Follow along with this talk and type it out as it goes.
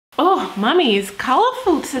Oh, Mummy is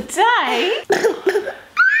colourful today.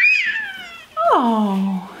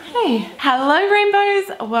 Oh, hey. Hello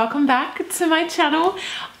rainbows, welcome back to my channel.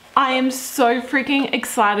 I am so freaking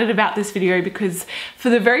excited about this video because for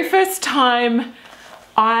the very first time,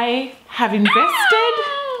 I have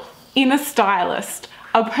invested in a stylist,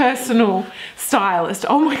 a personal stylist.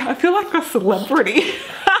 Oh my God, I feel like a celebrity.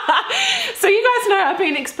 So you guys know I've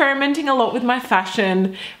been experimenting a lot with my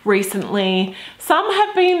fashion recently. Some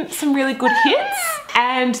have been some really good hits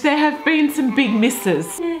and there have been some big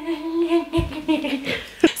misses.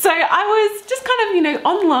 So I was just kind of, you know,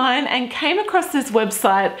 online and came across this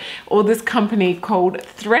website or this company called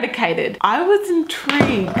Threadicated. I was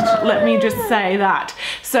intrigued, let me just say that.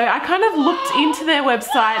 So I kind of looked into their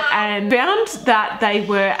website and found that they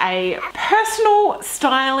were a personal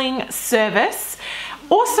styling service,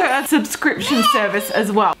 also a subscription service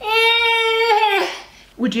as well.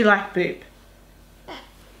 Would you like Boop?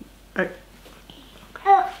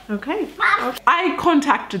 Okay. I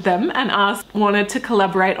contacted them and wanted to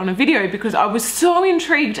collaborate on a video because I was so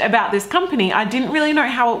intrigued about this company. I didn't really know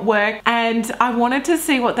how it worked and I wanted to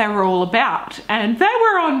see what they were all about, and they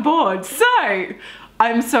were on board. So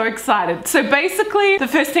I'm so excited. So basically the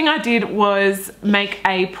first thing I did was make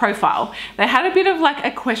a profile. They had a bit of like a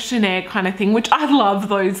questionnaire kind of thing, which I love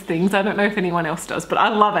those things. I don't know if anyone else does, but I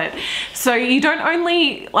love it. So you don't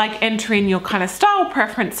only like enter in your kind of style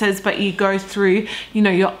preferences, but you go through, you know,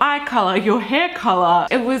 your eye color, your hair color.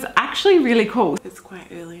 It was actually really cool. It's quite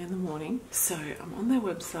early in the morning. So I'm on their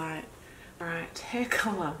website. All right, hair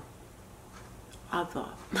color, other.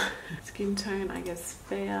 Skin tone, I guess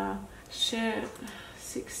fair. Shirt,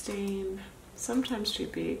 16, sometimes too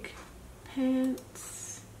big.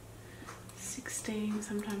 Pants, 16,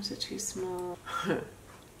 sometimes they're too small.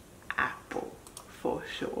 Apple, for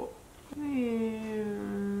sure.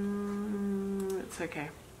 It's okay.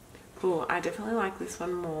 Oh, I definitely like this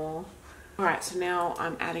one more. Alright, so now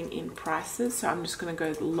I'm adding in prices. So I'm just going to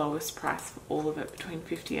go the lowest price for all of it, between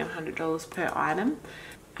 $50 and $100 per item,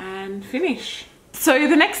 and finish. So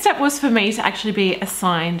the next step was for me to actually be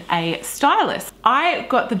assigned a stylist. I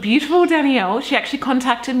got the beautiful Danielle. She actually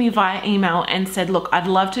contacted me via email and said, look, I'd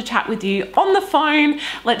love to chat with you on the phone.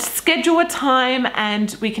 Let's schedule a time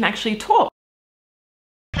and we can actually talk.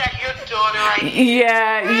 Is that your daughter right here?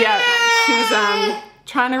 Yeah. She's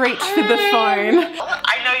trying to reach for the phone.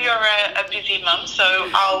 I know you're a busy mum, so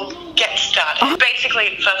I'll get started.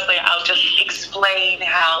 Basically, firstly, I'll just explain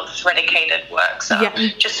how Threadicated works,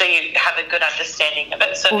 just so you have a good understanding of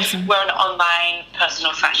it. So we're an online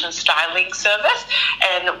personal fashion styling service,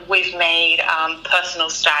 and we've made personal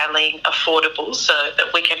styling affordable so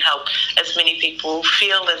that we can help as many people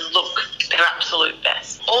feel and look their absolute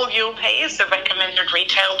best. All you'll pay is the recommended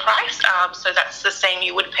retail price, so that's the same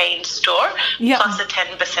you would pay in store, plus a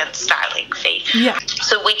 10% styling fee.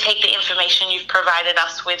 So we take the information you've provided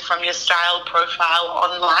us with from your style profile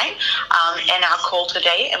online and our call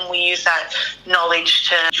today, and we use that knowledge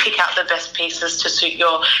to pick out the best pieces to suit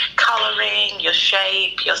your colouring, your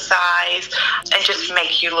shape, your size, and just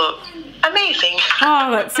make you look amazing.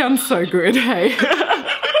 Oh, that sounds so good, hey.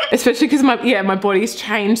 Especially because my body's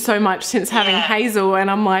changed so much since having Hazel, and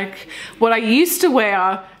I'm like, what I used to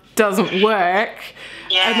wear doesn't work.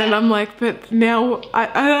 And then I'm like, but now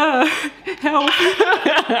help.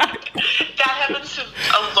 That happens to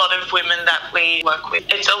a lot of women that we work with.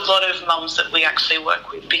 It's a lot of mums that we actually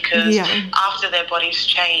work with because after their bodies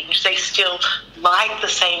change, they still like the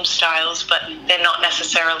same styles, but they're not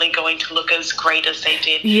necessarily going to look as great as they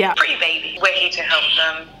did pre-baby. We're here to help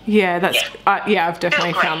them. I've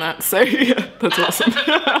definitely found that. So that's awesome.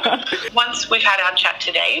 Once we've had our chat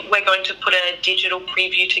today, we're going to put a digital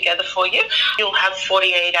preview together for you. You'll have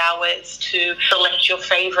 48 hours to select your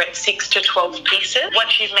favorite 6 to 12 pieces.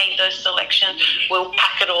 Once you've made those selections, we'll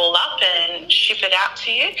pack it all up and ship it out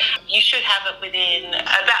to you. You should have it within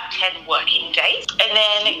about 10 working days. And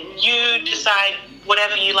then you decide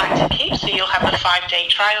whatever you like to keep. So you'll have a 5-day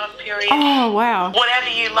try-on period. Oh, wow. Whatever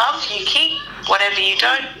you love, you keep. Whatever you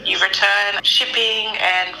don't, you return. Shipping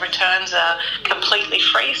and returns are completely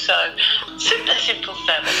free, so super simple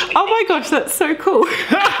service. Oh my gosh, that's so cool.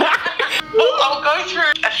 Well, I'll go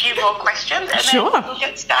through a few more questions and then we'll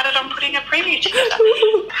get started on putting a preview together.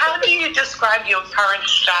 How do you describe your current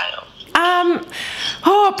style?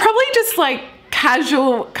 Probably just like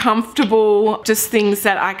casual, comfortable, just things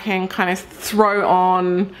that I can kind of throw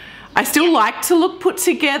on. I still like to look put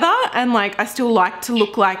together, and like I still like to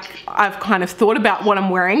look like I've kind of thought about what I'm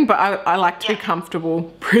wearing, but I like to be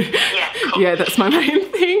comfortable. Yeah, that's my main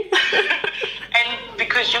thing. And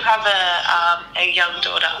because you have a young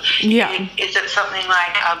daughter, is it something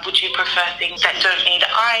like, would you prefer things that don't need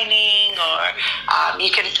ironing,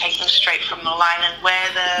 you can take them straight from the line and wear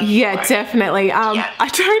them. Yeah, definitely. Yeah. I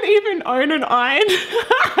don't even own an iron.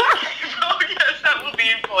 Oh yes, that will be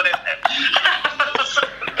important then.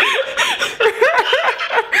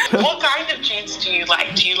 What kind of jeans do you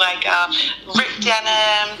like? Do you like ripped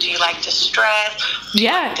denim? Do you like distressed?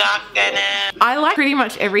 Yeah. Dark denim? I like pretty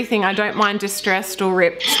much everything. I don't mind distressed or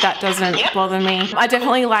ripped. That doesn't bother me. I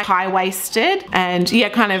definitely like high-waisted and yeah,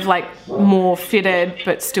 kind of like more fitted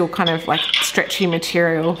but still kind of like stretchy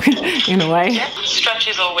material in a way. Yeah. Stretch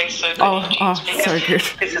is always so good. Oh, so good.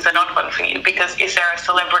 This is an odd one for you because is there a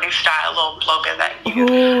celebrity style or blogger that you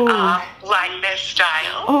like their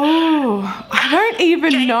style? Oh, I don't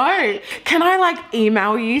even know. Can I like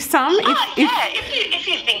email you some? If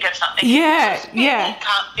you think of something. Yeah. You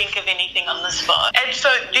can't think of anything on the spot. And so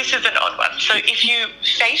this is an odd one. So if you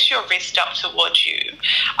face your wrist up towards you,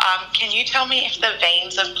 can you tell me if the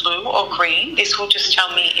veins are blue or green? This will just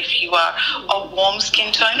tell me if you are a warm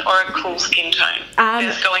skin tone or a cool skin tone.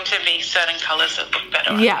 There's going to be certain colours that look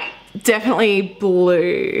better. Yeah, definitely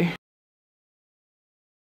blue.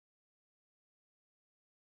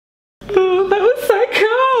 Oh, that was so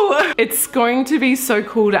cool. It's going to be so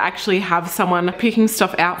cool to actually have someone picking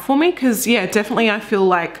stuff out for me because yeah, definitely I feel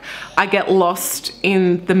like I get lost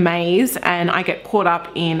in the maze and I get caught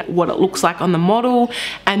up in what it looks like on the model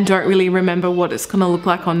and don't really remember what it's gonna look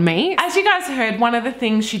like on me. As you guys heard, one of the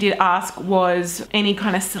things she did ask was any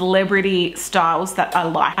kind of celebrity styles that I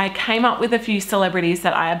like. I came up with a few celebrities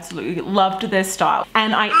that I absolutely loved their style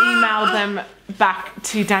and I emailed them back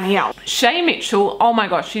to Danielle. Shay Mitchell, oh my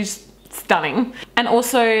gosh, she's stunning. And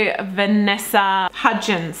also Vanessa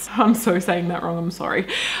Hudgens. I'm so saying that wrong, I'm sorry.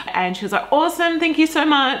 And she was like, awesome, thank you so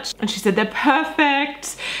much. And she said they're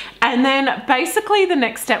perfect. And then basically the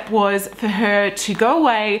next step was for her to go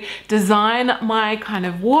away, design my kind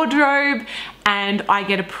of wardrobe, and I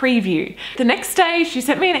get a preview. The next day she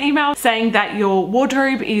sent me an email saying that your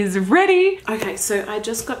wardrobe is ready. Okay, so I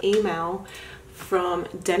just got email from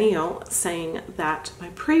Danielle saying that my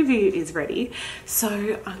preview is ready,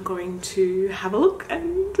 so I'm going to have a look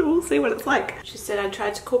and we'll see what it's like. She said I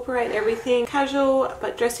tried to incorporate everything casual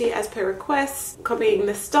but dressy as per request, copying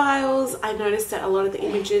the styles. I noticed that a lot of the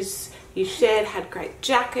images you shared had great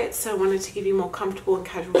jackets, so I wanted to give you more comfortable and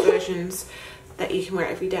casual versions that you can wear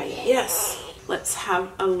every day. Yes, let's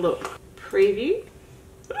have a look. Preview.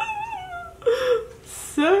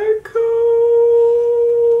 So cool.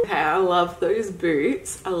 Okay, I love those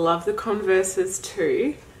boots. I love the Converses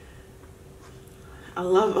too. I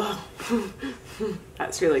love, oh,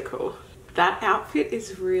 that's really cool. That outfit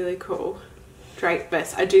is really cool. Draped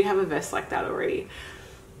vest. I do have a vest like that already.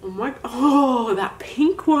 Oh, that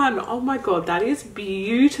pink one. Oh my God, that is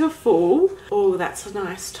beautiful. Oh, that's a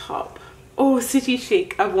nice top. Oh, City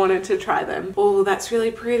Chic. I wanted to try them. Oh, that's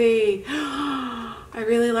really pretty. I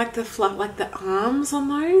really like the fluff, like the arms on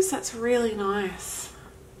those. That's really nice.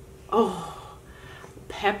 Oh,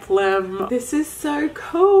 peplum. This is so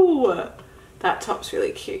cool. That top's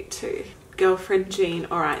really cute too. Girlfriend jean.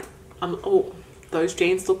 All right. Oh, those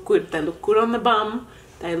jeans look good. They look good on the bum.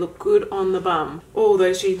 They look good on the bum. Oh,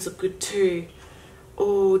 those jeans look good too.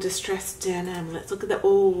 Oh, distressed denim. Let's look at that.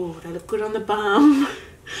 Oh, they look good on the bum.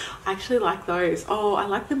 I actually like those. Oh, I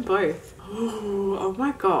like them both. Oh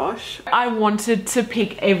my gosh. I wanted to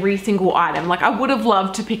pick every single item. Like I would have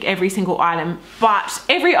loved to pick every single item, but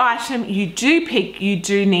every item you do pick, you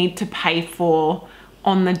do need to pay for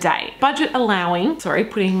on the day. Budget allowing, sorry,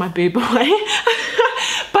 putting my boob away.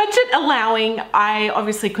 Budget allowing, I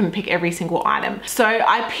obviously couldn't pick every single item. So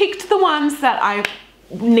I picked the ones that I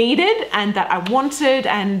needed and that I wanted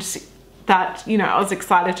and that, you know, I was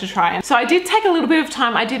excited to try. So I did take a little bit of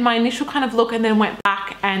time. I did my initial kind of look and then went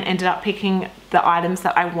back and ended up picking the items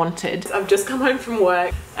that I wanted. I've just come home from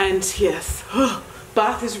work and yes,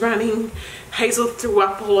 bath is running. Hazel threw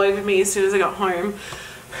up all over me as soon as I got home.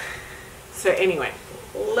 So anyway,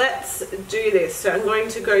 let's do this. So I'm going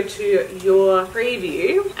to go to your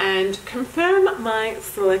preview and confirm my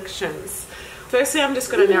selections. Firstly, I'm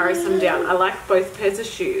just going to narrow some down. I like both pairs of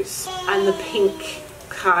shoes and the pink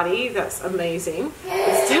cardi, that's amazing.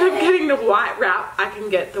 Instead of getting the white wrap, I can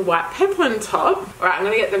get the white peplum top. All right, I'm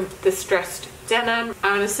gonna get the distressed denim. I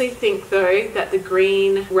honestly think though that the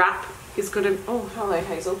green wrap is gonna, oh, hello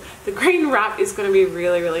Hazel. The green wrap is gonna be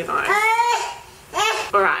really, really nice.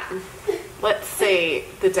 All right, let's see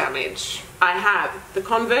the damage. I have the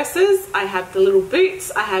Converses, I have the little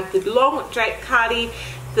boots, I have the long draped cardi,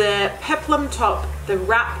 the peplum top, the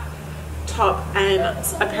wrap top and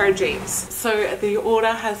a pair of jeans. So the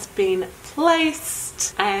order has been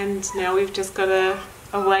placed and now we've just got to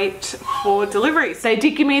await for deliveries. They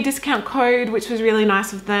did give me a discount code, which was really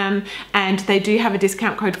nice of them, and they do have a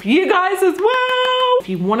discount code for you guys as well if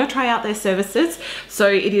you want to try out their services. So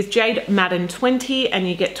it is Jade Madden 20 and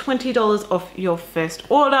you get $20 off your first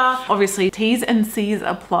order. Obviously T's and C's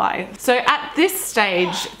apply. So at this stage,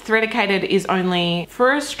 Threadicated is only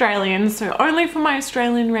for Australians, so only for my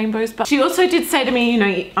Australian rainbows. But she also did say to me, you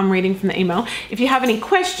know, I'm reading from the email, if you have any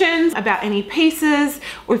questions about any pieces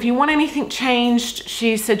or if you want anything changed,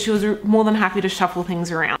 she said she was more than happy to shuffle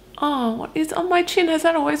things around. Oh, what is on my chin? Has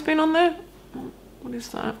that always been on there? What is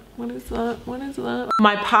that? What is that? What is that?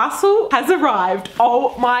 My parcel has arrived.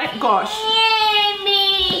 Oh my gosh.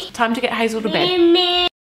 Time to get Hazel to bed.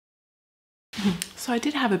 So I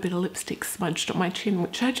did have a bit of lipstick smudged on my chin,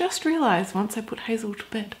 which I just realized once I put Hazel to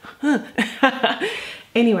bed.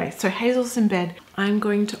 Anyway, so Hazel's in bed. I'm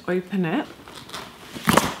going to open it.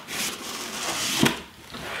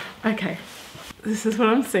 Okay, this is what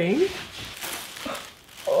I'm seeing.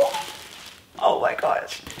 Oh my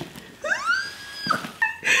gosh.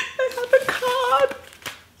 I have a card.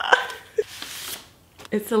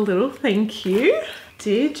 It's a little thank you.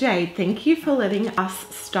 Dear Jade, thank you for letting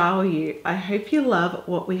us style you. I hope you love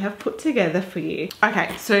what we have put together for you.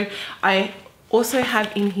 Okay, so I also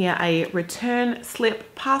have in here a return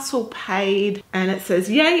slip, parcel paid, and it says,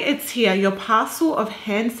 yay, it's here, your parcel of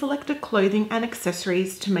hand-selected clothing and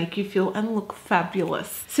accessories to make you feel and look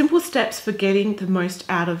fabulous. Simple steps for getting the most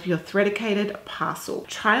out of your Threadicated parcel.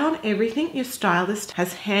 Try on everything your stylist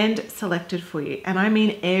has hand-selected for you, and I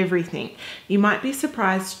mean everything. You might be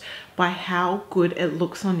surprised by how good it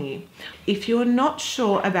looks on you. If you're not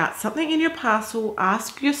sure about something in your parcel,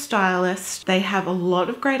 ask your stylist. They have a lot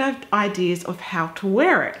of great ideas of how to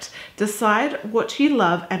wear it. Decide what you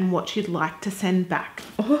love and what you'd like to send back.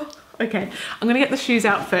 Oh, okay, I'm gonna get the shoes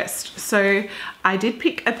out first. So I did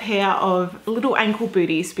pick a pair of little ankle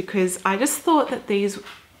booties because I just thought that these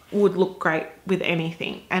would look great with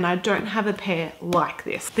anything, and I don't have a pair like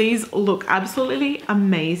this. These look absolutely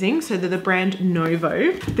amazing. So they're the brand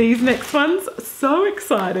Novo. These next ones, so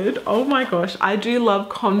excited. Oh my gosh, I do love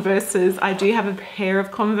Converses. I do have a pair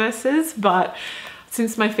of Converses, but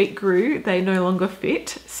since my feet grew, they no longer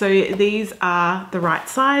fit. So these are the right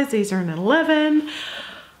size. These are an 11.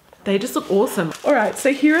 They just look awesome. All right,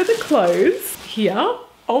 so here are the clothes here.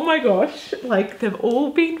 Oh my gosh, like they've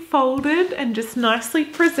all been folded and just nicely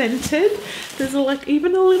presented. There's like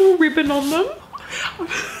even a little ribbon on them.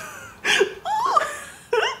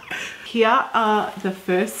 Here are the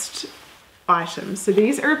first items. So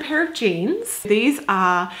these are a pair of jeans. These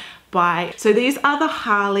are the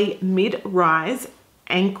Harley mid-rise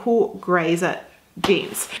ankle grazer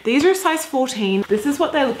jeans. These are a size 14. This is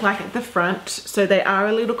what they look like at the front. So they are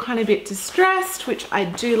a little kind of bit distressed, which I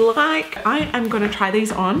do like. I am going to try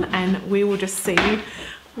these on and we will just see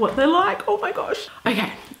what they're like. Oh my gosh.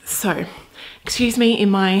 Okay, so excuse me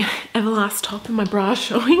in my Everlast top and my bra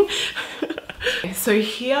showing. So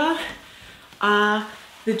here are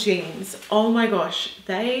the jeans. Oh my gosh,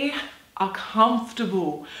 they are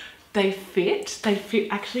comfortable. They fit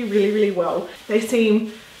actually really, really well. They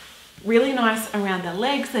seem really nice around the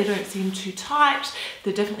legs. They don't seem too tight.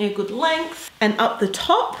 They're definitely a good length. And up the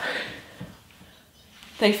top,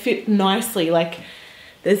 they fit nicely. Like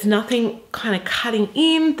there's nothing kind of cutting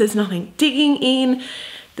in. There's nothing digging in.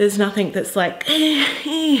 There's nothing that's like,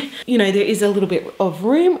 you know, there is a little bit of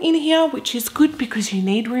room in here, which is good because you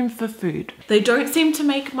need room for food. They don't seem to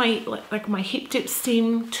make my, like my hip dips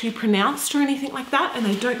seem too pronounced or anything like that. And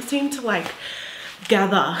they don't seem to like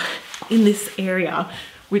gather in this area,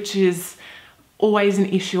 which is always an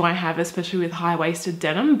issue I have, especially with high-waisted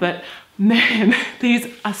denim, but man, these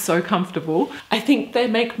are so comfortable. I think they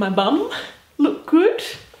make my bum look good.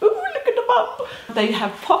 Ooh, look at the bum. They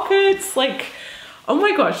have pockets, like, oh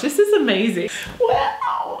my gosh, this is amazing.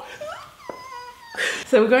 Wow.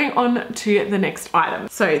 So we're going on to the next item.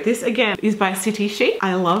 So this again is by City Chic.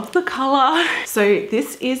 I love the color. So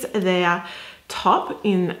this is their top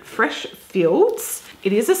in Fresh Fields.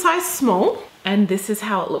 It is a size small. And this is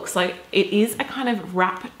how it looks like. It is a kind of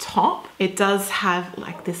wrap top. It does have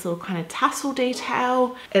like this little kind of tassel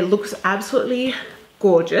detail. It looks absolutely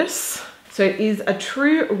gorgeous. So it is a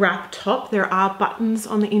true wrap top. There are buttons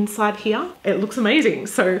on the inside here. It looks amazing.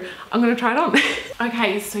 So I'm gonna try it on.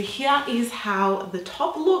 Okay, so here is how the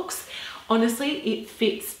top looks. Honestly, it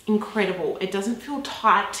fits incredible. It doesn't feel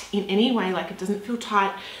tight in any way. Like it doesn't feel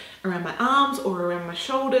tight around my arms or around my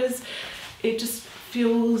shoulders. It just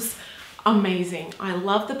feels amazing. I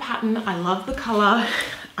love the pattern. I love the color.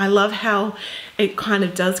 I love how it kind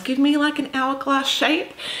of does give me like an hourglass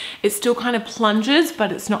shape. It still kind of plunges,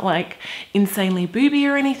 but it's not like insanely booby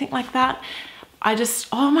or anything like that.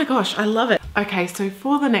 oh my gosh, I love it. Okay, so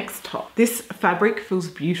for the next top, this fabric feels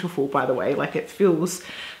beautiful, by the way. Like, it feels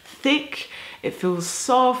thick, it feels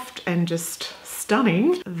soft and just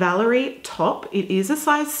stunning. Valerie top, it is a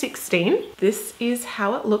size 16. This is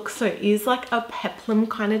how it looks. So it is like a peplum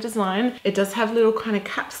kind of design. It does have little kind of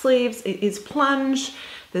cap sleeves. It is plunge.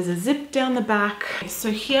 There's a zip down the back.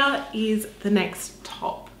 So here is the next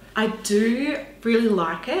top. I do really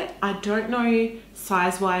like it. I don't know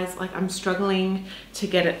size-wise, like I'm struggling to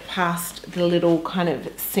get it past the little kind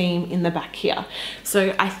of seam in the back here.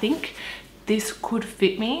 So I think this could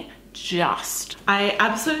fit me just. I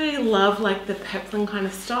absolutely love like the peplum kind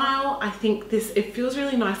of style. I think this, it feels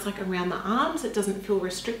really nice like around the arms. It doesn't feel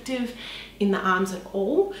restrictive in the arms at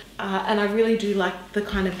all. And I really do like the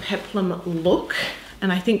kind of peplum look.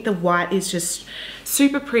 And I think the white is just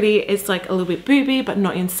super pretty. It's like a little bit booby, but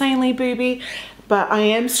not insanely booby. But I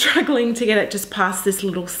am struggling to get it just past this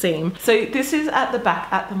little seam. So this is at the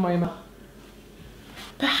back at the moment.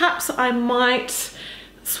 Perhaps I might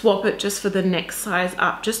swap it just for the next size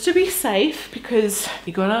up, just to be safe, because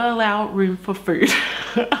you gotta allow room for food.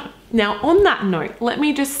 Now, on that note, let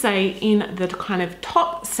me just say in the kind of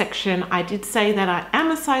top section, I did say that I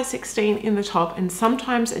am a size 16 in the top, and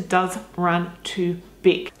sometimes it does run too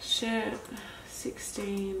big. Shirt,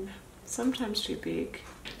 16, sometimes too big.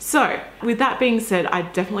 So with that being said, I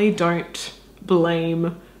definitely don't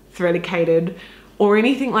blame Threadicated or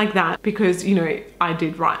anything like that, because, you know, I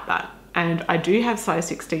did write that. And I do have size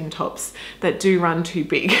 16 tops that do run too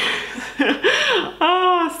big.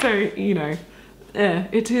 So, you know,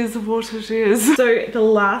 it is what it is. So the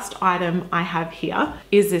last item I have here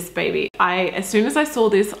is this baby. As soon as I saw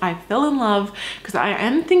this, I fell in love, because I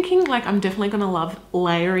am thinking like I'm definitely gonna love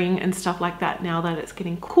layering and stuff like that now that it's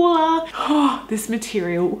getting cooler. Oh, this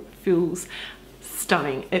material feels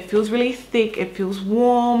stunning. It feels really thick, it feels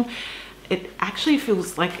warm. It actually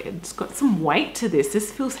feels like it's got some weight to this.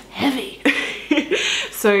 This feels heavy.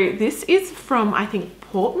 So this is from, I think,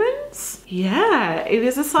 Portman's. Yeah, it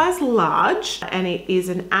is a size large, and it is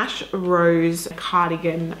an ash rose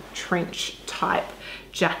cardigan trench type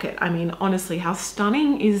jacket. I mean, honestly, how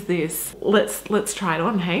stunning is this? Let's try it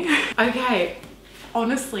on, hey? Okay,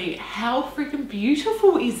 honestly, how freaking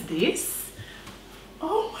beautiful is this?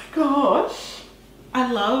 Oh my gosh. I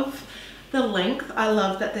love the length. I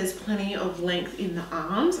love that there's plenty of length in the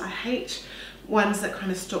arms. I hate ones that kind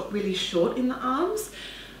of stop really short in the arms.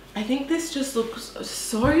 I think this just looks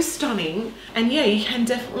so stunning. And yeah, you can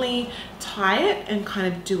definitely tie it and kind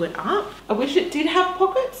of do it up. I wish it did have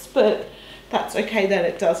pockets, but that's okay that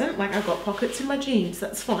it doesn't. Like, I've got pockets in my jeans,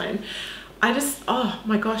 that's fine. Oh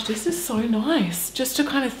my gosh, this is so nice just to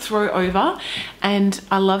kind of throw over. And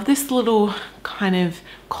I love this little kind of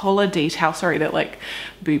collar detail, sorry, that like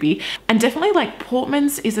booby. And definitely like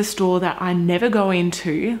Portman's is a store that I never go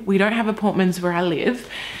into. We don't have a Portman's where I live,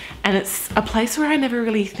 and it's a place where I never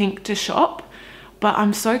really think to shop, but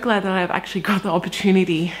I'm so glad that I've actually got the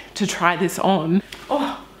opportunity to try this on.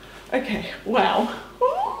 Oh, okay, wow.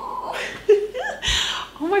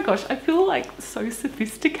 Oh my gosh, I feel like so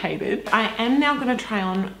sophisticated. I am now gonna try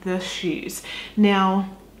on the shoes.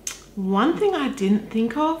 Now, one thing I didn't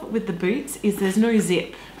think of with the boots is there's no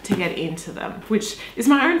zip to get into them, which is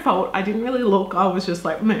my own fault. I didn't really look, I was just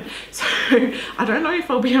like, meh. So I don't know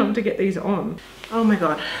if I'll be able to get these on. Oh my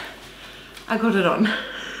God, I got it on.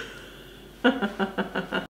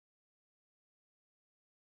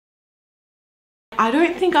 I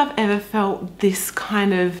don't think I've ever felt this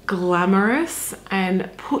kind of glamorous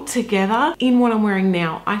and put together in what I'm wearing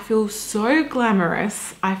now. I feel so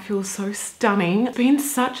glamorous. I feel so stunning. It's been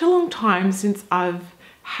such a long time since I've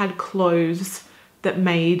had clothes that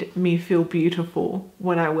made me feel beautiful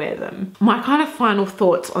when I wear them. My kind of final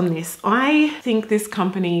thoughts on this. I think this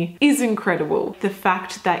company is incredible. The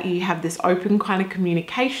fact that you have this open kind of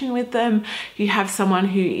communication with them, you have someone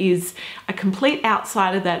who is a complete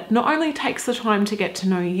outsider that not only takes the time to get to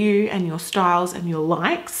know you and your styles and your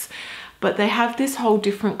likes, but they have this whole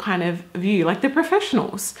different kind of view. Like, they're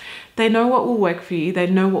professionals. They know what will work for you. They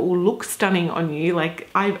know what will look stunning on you. Like,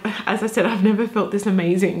 as I said, I've never felt this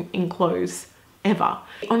amazing in clothes ever.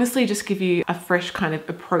 Honestly, just give you a fresh kind of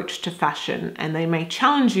approach to fashion, and they may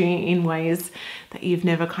challenge you in ways that you've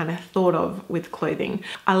never kind of thought of with clothing.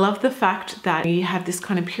 I love the fact that you have this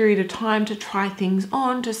kind of period of time to try things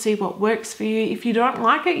on to see what works for you. If you don't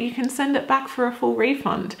like it, you can send it back for a full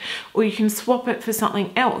refund, or you can swap it for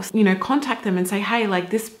something else. You know, contact them and say, hey, like,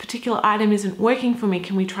 this particular item isn't working for me.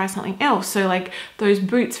 Can we try something else? So like those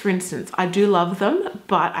boots, for instance, I do love them,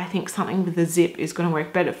 but I think something with a zip is going to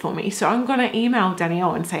work better for me. So I'm going to email email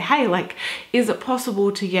Danielle and say, hey, like, is it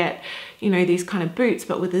possible to get, you know, these kind of boots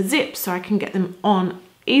but with a zip so I can get them on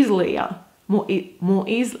easily, more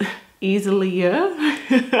easily.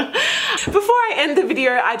 Before I end the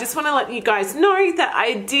video, I just want to let you guys know that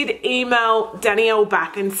I did email Danielle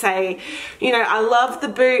back and say, you know, I love the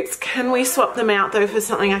boots. Can we swap them out though for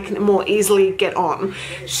something I can more easily get on?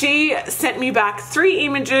 She sent me back 3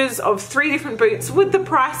 images of 3 different boots with the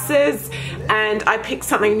prices, and I picked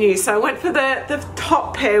something new. So I went for the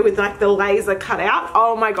top pair with like the laser cutout.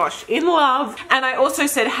 Oh my gosh, in love. And I also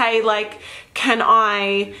said, hey, like, can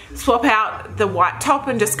I swap out the white top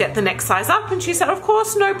and just get the next size up? And she said, of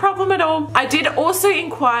course, no problem at all. I did also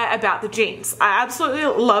inquire about the jeans. I absolutely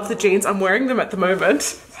love the jeans. I'm wearing them at the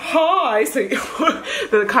moment. Hi, so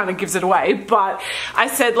that kind of gives it away. But I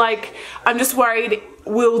said, like, I'm just worried,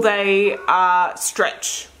 will they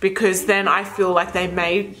stretch? Because then I feel like they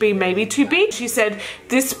may be maybe too big. She said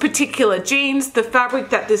this particular jeans, the fabric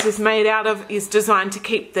that this is made out of is designed to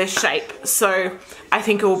keep their shape. So I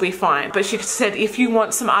think it will be fine. But she said if you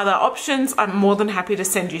want some other options, I'm more than happy to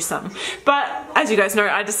send you some. But as you guys know,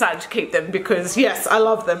 I decided to keep them because yes, I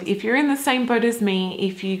love them. If you're in the same boat as me,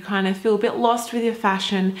 if you kind of feel a bit lost with your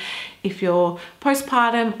fashion, if you're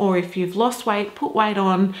postpartum or if you've lost weight, put weight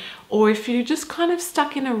on, or if you're just kind of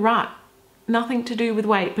stuck in a rut, nothing to do with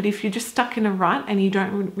weight, but if you're just stuck in a rut and you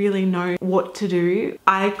don't really know what to do,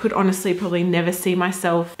 I could honestly probably never see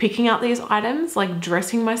myself picking out these items, like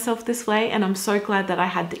dressing myself this way. And I'm so glad that I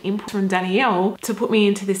had the input from Danielle to put me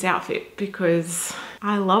into this outfit because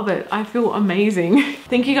I love it. I feel amazing.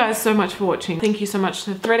 Thank you guys so much for watching. Thank you so much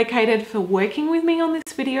to Threadicated for working with me on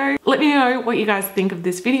this video. Let me know what you guys think of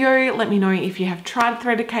this video. Let me know if you have tried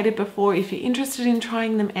Threadicated before, if you're interested in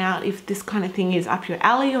trying them out, if this kind of thing is up your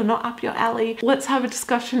alley or not up your alley. Let's have a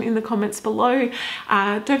discussion in the comments below.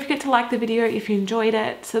 Don't forget to like the video if you enjoyed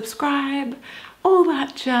it, subscribe, all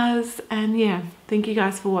that jazz. And yeah, thank you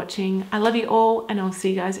guys for watching. I love you all and I'll see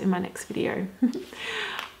you guys in my next video.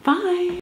 Bye.